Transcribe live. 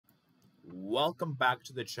Welcome back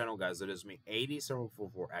to the channel, guys. It is me,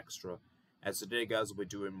 8744 Extra, and today, guys, we'll be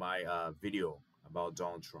doing my video about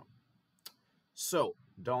Donald Trump. So,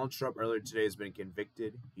 Donald Trump earlier today has been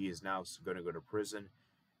convicted. He is now going to go to prison,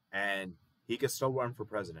 and he can still run for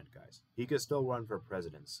president, guys. He can still run for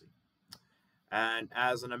presidency. And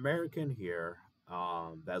as an American here,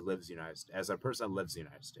 that lives in the United States, as a person that lives in the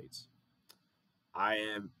United States, I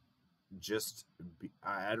am just,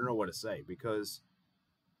 I don't know what to say, because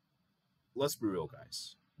let's be real,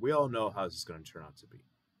 guys. We all know how this is going to turn out to be.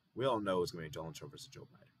 We all know it's going to be Donald Trump versus Joe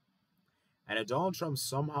Biden. And if Donald Trump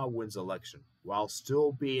somehow wins the election while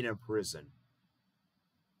still being in prison,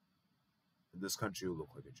 this country will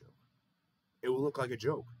look like a joke. It will look like a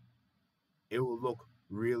joke. It will look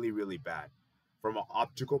really, really bad from an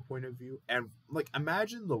optical point of view. And, like,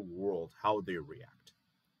 imagine the world, how they react.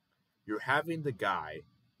 You're having the guy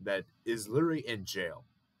that is literally in jail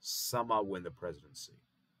somehow win the presidency.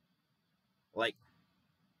 Like,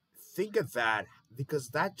 think of that, because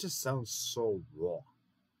that just sounds so wrong.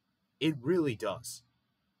 It really does.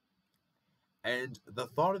 And the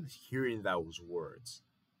thought of hearing those words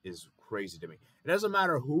is crazy to me. It doesn't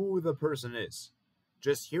matter who the person is.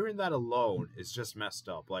 Just hearing that alone is just messed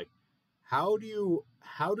up. Like, how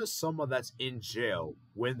does someone that's in jail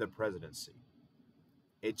win the presidency?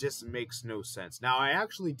 It just makes no sense. Now, I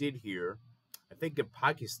actually did hear, I think in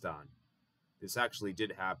Pakistan, this actually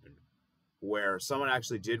did happen, where someone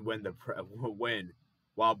actually did win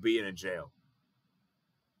while being in jail.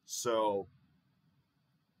 So,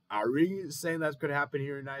 are we saying that could happen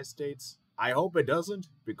here in the United States? I hope it doesn't,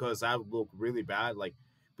 because that would look really bad. Like,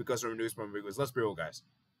 because from newspaper, because let's be real, guys,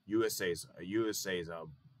 USA is a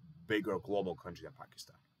bigger global country than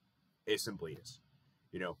Pakistan. It simply is,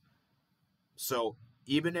 you know. So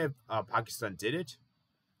even if Pakistan did it,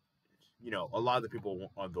 you know, a lot of the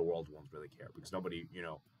people of the world won't really care, because nobody, you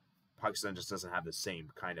know, Pakistan just doesn't have the same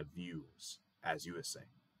kind of views as USA.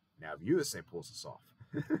 Now, if USA pulls this off,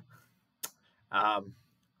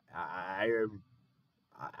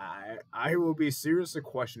 I will be seriously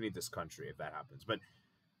questioning this country if that happens. But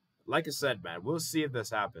like I said, man, we'll see if this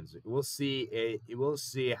happens. We'll see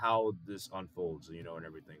how this unfolds, you know, and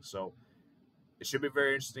everything. So it should be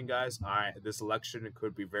very interesting, guys. This election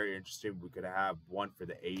could be very interesting. We could have one for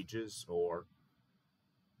the ages, or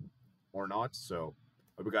not. So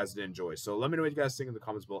hope you guys did enjoy. So let me know what you guys think in the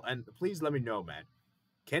comments below. And please let me know, man,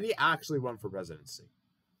 can he actually run for presidency?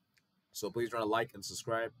 So please run a like and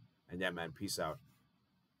subscribe. And yeah, man, peace out.